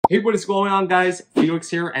Hey, what is going on, guys? Felix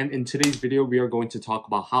here, and in today's video we are going to talk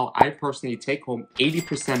about how I personally take home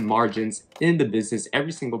 80% margins in the business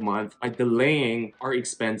every single month by delaying our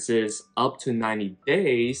expenses up to 90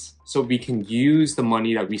 days so we can use the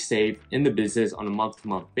money that we save in the business on a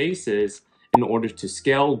month-to-month basis in order to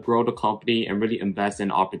scale, grow the company, and really invest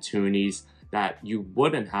in opportunities that you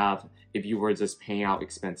wouldn't have if you were just paying out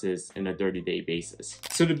expenses in a 30-day basis.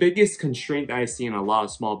 So the biggest constraint that I see in a lot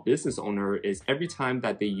of small business owners is every time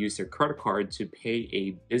that they use their credit card to pay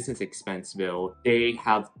a business expense bill, they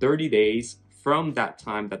have 30 days from that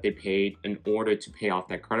time that they paid in order to pay off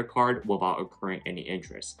that credit card without accruing any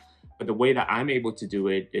interest. But the way that I'm able to do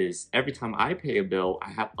it is every time I pay a bill,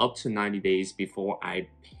 I have up to 90 days before I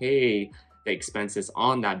pay the expenses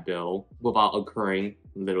on that bill without accruing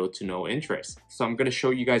little to no interest. So I'm going to show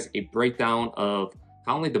you guys a breakdown of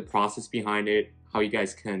not only the process behind it, how you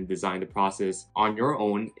guys can design the process on your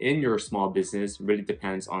own in your small business. It really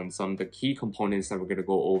depends on some of the key components that we're going to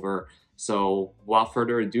go over. So without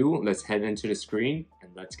further ado, let's head into the screen and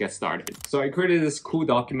let's get started. So I created this cool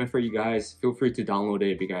document for you guys. Feel free to download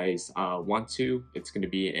it if you guys want to. It's going to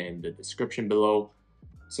be in the description below.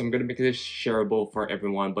 So I'm going to make this shareable for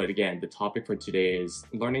everyone. But again, the topic for today is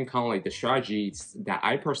learning kind of like the strategies that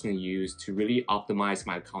I personally use to really optimize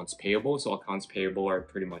my accounts payable. So accounts payable are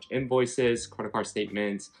pretty much invoices, credit card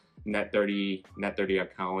statements, net 30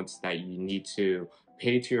 accounts that you need to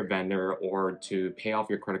pay to your vendor or to pay off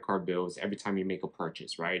your credit card bills every time you make a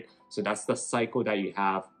purchase, right? So that's the cycle that you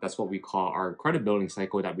have. That's what we call our credit building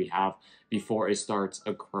cycle that we have before it starts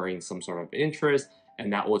accruing some sort of interest.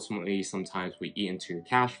 And that ultimately sometimes we eat into your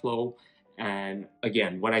cash flow. And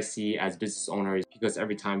again, what I see as business owners, because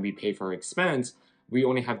every time we pay for expense, we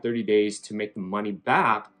only have 30 days to make the money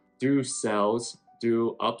back through sales,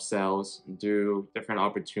 through upsells, through different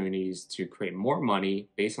opportunities to create more money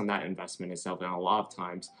based on that investment itself. And a lot of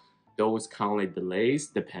times those kind of like delays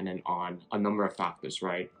dependent on a number of factors,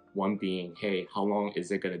 right? One being, hey, how long is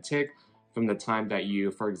it going to take from the time that you,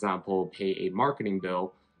 for example, pay a marketing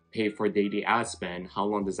bill, pay for daily ad spend? How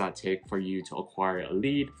long does that take for you to acquire a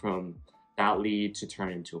lead, from that lead to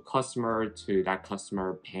turn into a customer, to that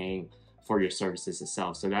customer paying for your services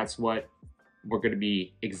itself? So that's what we're going to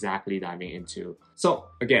be exactly diving into. So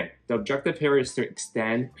again, the objective here is to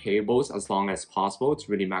extend payables as long as possible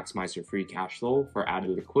to really maximize your free cash flow for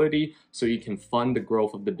added liquidity so you can fund the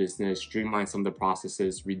growth of the business, streamline some of the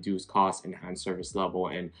processes, reduce costs, enhance service level,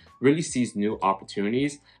 and really seize new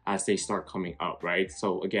opportunities as they start coming up, right?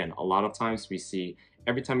 So again, a lot of times we see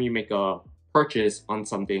every time you make a purchase on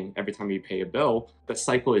something, every time you pay a bill, the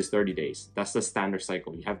cycle is 30 days. That's the standard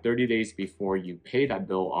cycle. You have 30 days before you pay that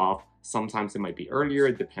bill off. Sometimes it might be earlier.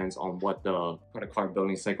 It depends on what the credit card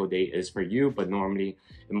billing cycle date is for you. But normally,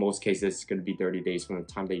 in most cases, it's going to be 30 days from the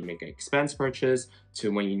time that you make an expense purchase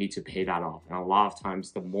to when you need to pay that off. And a lot of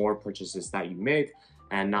times, the more purchases that you make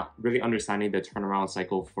and not really understanding the turnaround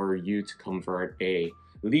cycle for you to convert a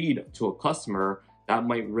lead to a customer, that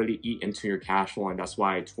might really eat into your cash flow. And that's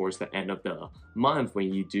why towards the end of the month,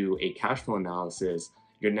 when you do a cash flow analysis,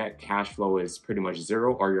 your net cash flow is pretty much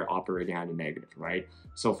zero or you're operating at a negative, right?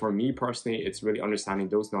 So for me personally, it's really understanding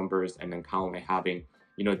those numbers and then kind of like having,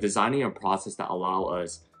 designing a process that allow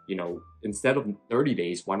us, instead of 30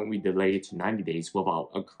 days, why don't we delay it to 90 days without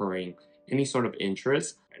accruing any sort of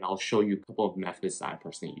interest? And I'll show you a couple of methods that I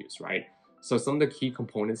personally use, right? So some of the key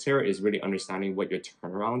components here is really understanding what your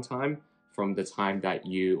turnaround time from the time that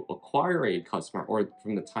you acquire a customer or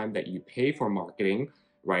from the time that you pay for marketing,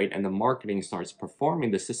 right? And the marketing starts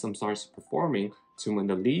performing, the system starts performing, to when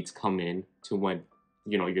the leads come in, to when,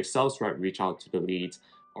 your sales rep reach out to the leads,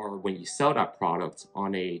 or when you sell that product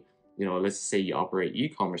on a, let's say you operate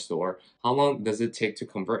e-commerce store, how long does it take to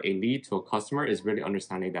convert a lead to a customer is really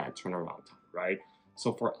understanding that turnaround time, right?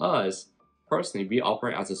 So for us, personally, we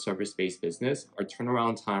operate as a service-based business. Our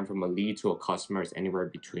turnaround time from a lead to a customer is anywhere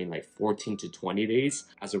between like 14 to 20 days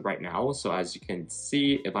as of right now. So as you can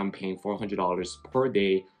see, if I'm paying $400 per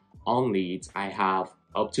day on leads, I have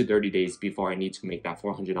up to 30 days before I need to make that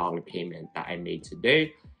 $400 payment that I made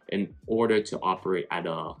today in order to operate at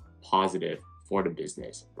a positive for the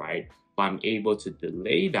business, right? But I'm able to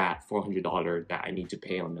delay that $400 that I need to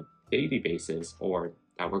pay on a daily basis, or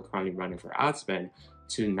that we're currently running for ad spend,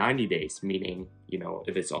 to 90 days, meaning,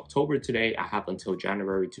 if it's October today, I have until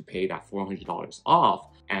January to pay that $400 off.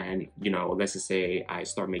 And, let's just say I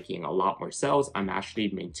start making a lot more sales, I'm actually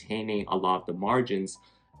maintaining a lot of the margins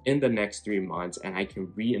in the next 3 months, and I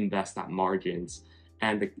can reinvest that margins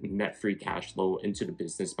and the net free cash flow into the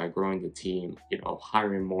business by growing the team,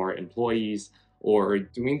 hiring more employees, or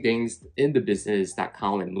doing things in the business that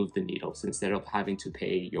kind of like move the needles instead of having to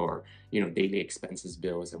pay your daily expenses,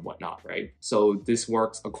 bills and whatnot, right? So this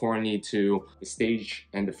works accordingly to the stage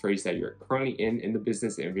and the phase that you're currently in the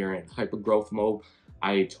business. If you're in hyper growth mode,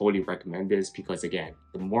 I totally recommend this because again,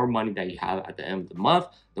 the more money that you have at the end of the month,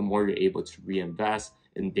 the more you're able to reinvest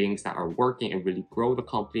in things that are working and really grow the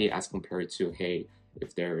company, as compared to, hey,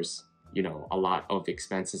 if there's a lot of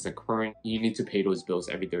expenses occurring, you need to pay those bills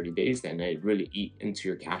every 30 days, then it really eat into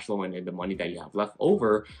your cash flow, and then the money that you have left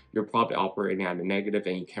over, you're probably operating at a negative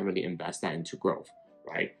and you can't really invest that into growth,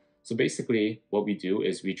 right? So basically what we do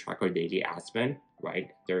is we track our daily ad spend, right?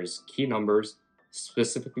 There's key numbers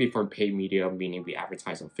specifically for paid media, meaning we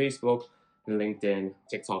advertise on Facebook, LinkedIn,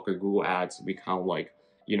 TikTok, or Google ads. We kind of like,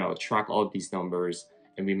 track all of these numbers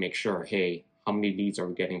and we make sure, hey, how many leads are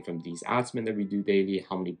we getting from these ad spend that we do daily?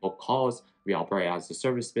 How many book calls? We operate as a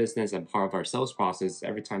service business, and part of our sales process,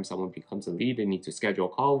 every time someone becomes a lead, they need to schedule a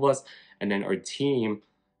call with us. And then our team,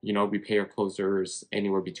 we pay our closers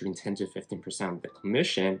anywhere between 10 to 15% of the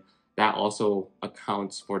commission. That also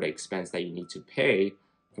accounts for the expense that you need to pay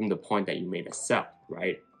from the point that you made a sell,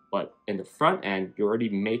 right? But in the front end, you're already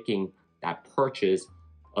making that purchase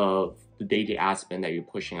of the daily ad spend that you're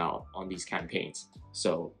pushing out on these campaigns.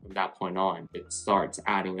 So from that point on, it starts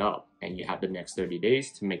adding up and you have the next 30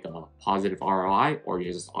 days to make a positive ROI, or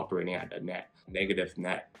you're just operating at a negative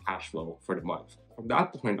net cash flow for the month. From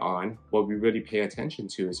that point on, what we really pay attention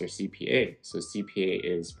to is our CPA. So CPA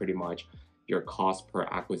is pretty much your cost per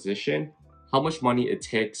acquisition, how much money it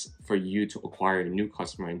takes for you to acquire a new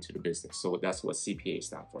customer into the business. So that's what CPA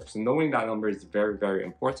stands for. So knowing that number is very, very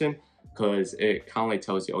important, because it kind of like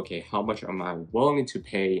tells you, okay, how much am I willing to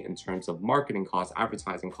pay in terms of marketing costs,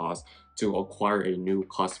 advertising costs to acquire a new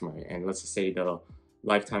customer. And let's just say the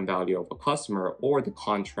lifetime value of a customer or the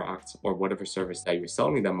contract or whatever service that you're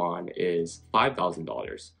selling them on is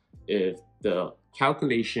 $5,000. If the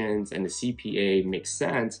calculations and the CPA make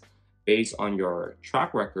sense based on your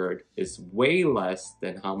track record, is way less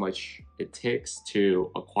than how much it takes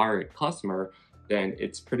to acquire a customer, then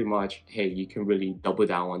it's pretty much, hey, you can really double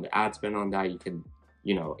down on the ad spend on that. You can,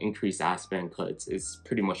 increase ad spend because it's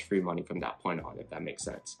pretty much free money from that point on, if that makes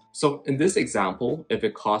sense. So in this example, if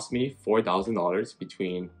it cost me $4,000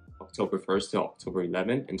 between October 1st to October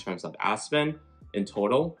 11th in terms of ad spend in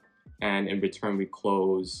total, and in return we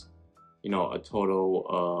close, a total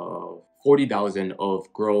of 40,000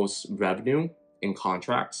 of gross revenue in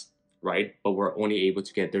contracts, right? But we're only able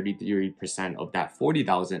to get 33% of that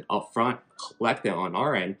 40,000 upfront collected on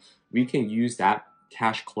our end. We can use that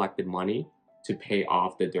cash collected money to pay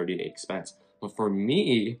off the 30-day expense. But for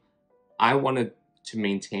me, I wanted to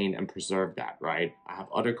maintain and preserve that, right? I have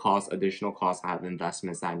other costs, additional costs, I have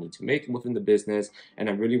investments that I need to make within the business, and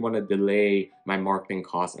I really want to delay my marketing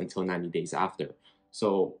costs until 90 days after.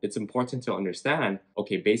 So it's important to understand,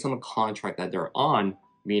 okay, based on the contract that they're on,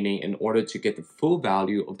 meaning in order to get the full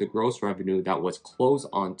value of the gross revenue that was closed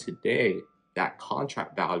on today, that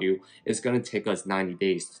contract value is going to take us 90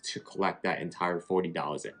 days to collect that entire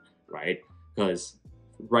 40,000, right? Because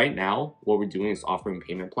right now, what we're doing is offering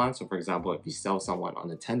payment plans. So for example, if you sell someone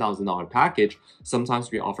on a $10,000 package,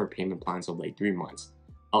 sometimes we offer payment plans of like 3 months.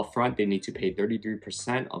 Upfront, they need to pay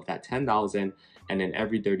 33% of that 10,000, and then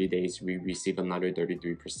every 30 days we receive another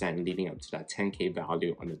 33%, leading up to that 10K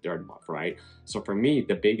value on the third month, right? So for me,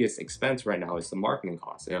 the biggest expense right now is the marketing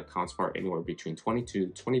cost. It accounts for anywhere between 20 to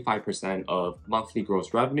 25% of monthly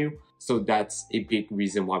gross revenue. So that's a big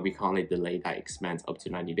reason why we can't delay that expense up to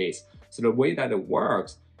 90 days. So the way that it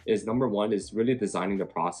works is, number one is really designing the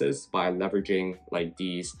process by leveraging like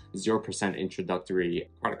these 0% introductory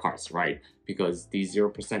credit cards, right? Because these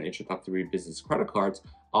 0% introductory business credit cards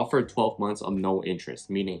offer 12 months of no interest,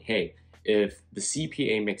 meaning, hey, if the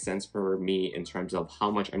CPA makes sense for me in terms of how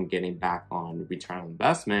much I'm getting back on return on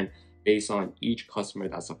investment based on each customer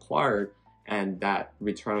that's acquired, and that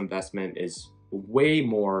return on investment is way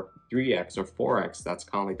more, 3x or 4x, that's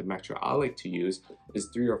kind of like the metric I like to use, is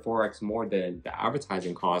 3 or 4x more than the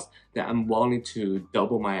advertising cost, that I'm willing to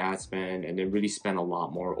double my ad spend and then really spend a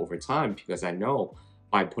lot more over time, because I know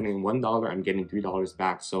by putting $1, I'm getting $3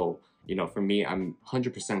 back. So, for me, I'm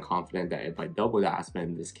 100% confident that if I double the ad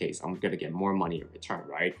spend in this case, I'm going to get more money in return,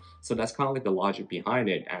 right? So that's kind of like the logic behind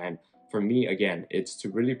it. And for me, again, it's to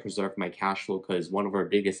really preserve my cash flow, because one of our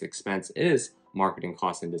biggest expense is marketing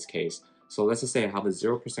costs in this case. So let's just say I have a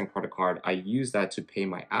 0% credit card. I use that to pay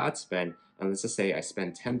my ad spend. And let's just say I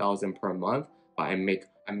spend $10,000 per month, but I make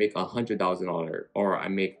 $100,000, or I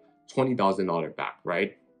make $20,000 back,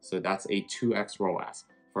 right? So that's a 2x ROAS.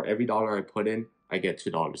 For every dollar I put in, I get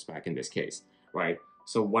 $2 back in this case, right?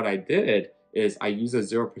 So what I did is I use a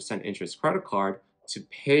 0% interest credit card to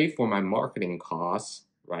pay for my marketing costs,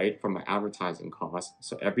 right? For my advertising costs.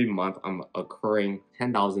 So every month I'm accruing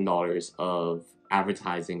 $10,000 of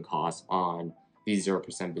advertising costs on the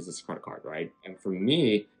 0% business credit card, right? And for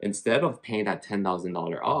me, instead of paying that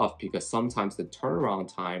 $10,000 off, because sometimes the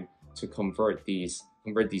turnaround time to convert these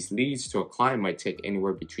leads to a client might take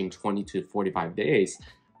anywhere between 20 to 45 days,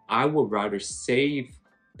 I would rather save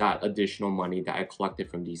that additional money that I collected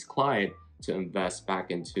from these clients to invest back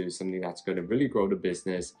into something that's going to really grow the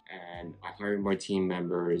business, and I hire more team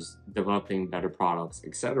members, developing better products,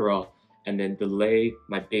 etc., and then delay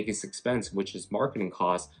my biggest expense, which is marketing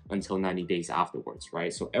costs, until 90 days afterwards,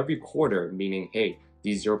 right? So every quarter, meaning, hey,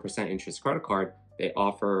 these 0% interest credit card, they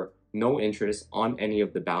offer no interest on any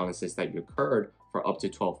of the balances that you incurred for up to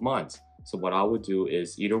 12 months. So what I would do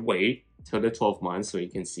is either wait till the 12 months so you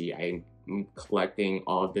can see I'm collecting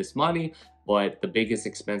all of this money, but the biggest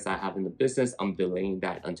expense I have in the business, I'm delaying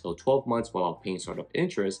that until 12 months while I'm paying sort of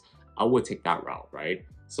interest. I would take that route, right?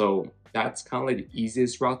 So that's kind of like the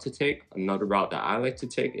easiest route to take. Another route that I like to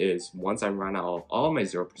take is once I run out of all my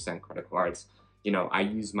 0% credit cards, I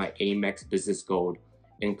use my Amex Business Gold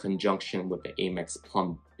in conjunction with the Amex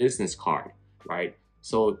Plum business card, right?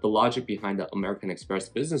 So the logic behind the American Express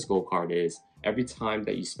Business Gold card is every time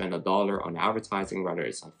that you spend $1 on advertising, whether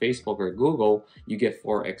it's on Facebook or Google, you get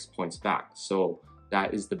 4x points back. So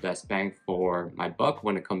that is the best bang for my buck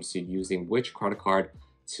when it comes to using which credit card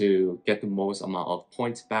to get the most amount of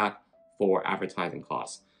points back for advertising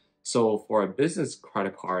costs. So for a business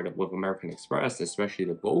credit card with American Express, especially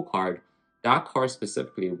the Gold card, that card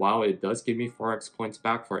specifically, while it does give me 4x points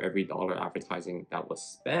back for every dollar advertising that was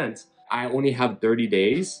spent, I only have 30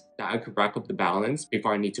 days that I could rack up the balance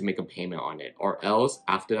before I need to make a payment on it. Or else,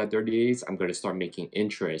 after that 30 days, I'm going to start making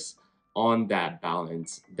interest on that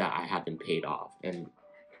balance that I haven't paid off. And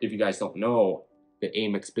if you guys don't know, the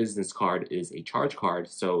Amex business card is a charge card,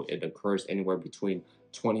 so it occurs anywhere between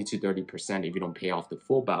 20 to 30% if you don't pay off the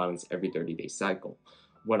full balance every 30-day cycle.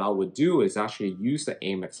 What I would do is actually use the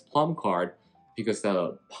Amex Plum card, because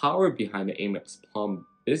the power behind the Amex Plum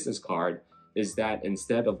business card is that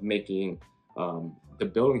instead of making the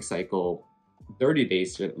billing cycle 30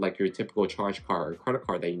 days like your typical charge card or credit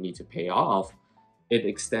card that you need to pay off, it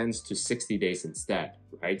extends to 60 days instead,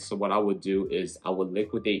 right? So what I would do is I would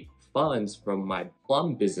liquidate funds from my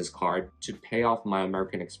Plum business card to pay off my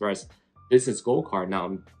American Express Business Gold card. Now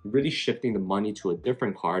I'm really shifting the money to a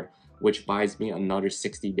different card, which buys me another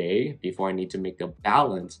 60 days before I need to make the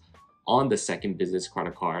balance on the second business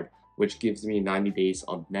credit card, which gives me 90 days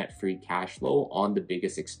of net free cash flow on the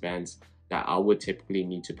biggest expense that I would typically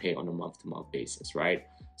need to pay on a month-to-month basis, right?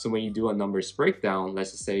 So when you do a numbers breakdown,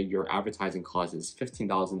 let's just say your advertising cost is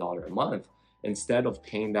 $15,000 a month. Instead of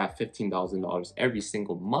paying that $15,000 every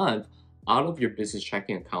single month out of your business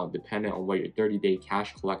checking account, depending on what your 30-day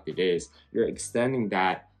cash collected is, you're extending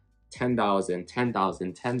that 10,000,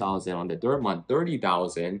 10,000, 10,000 on the third month,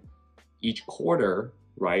 30,000 each quarter,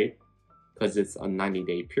 right? Because it's a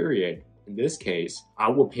 90-day period. In this case, I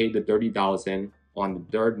will pay the 30,000 on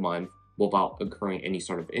the third month without incurring any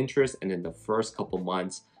sort of interest. And then the first couple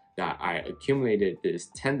months that I accumulated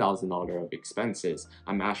this $10,000 of expenses,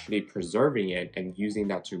 I'm actually preserving it and using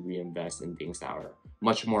that to reinvest in things that are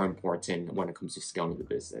much more important when it comes to scaling the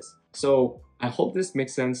business. So I hope this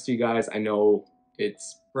makes sense to you guys. I know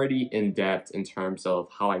it's pretty in-depth in terms of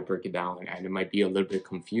how I break it down, and it might be a little bit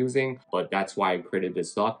confusing, but that's why I created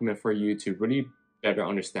this document for you to really better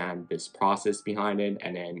understand this process behind it.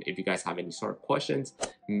 And then if you guys have any sort of questions,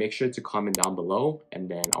 make sure to comment down below, and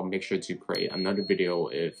then I'll make sure to create another video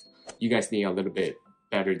if you guys need a little bit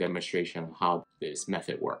better demonstration of how this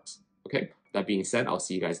method works. Okay, that being said, I'll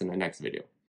see you guys in the next video.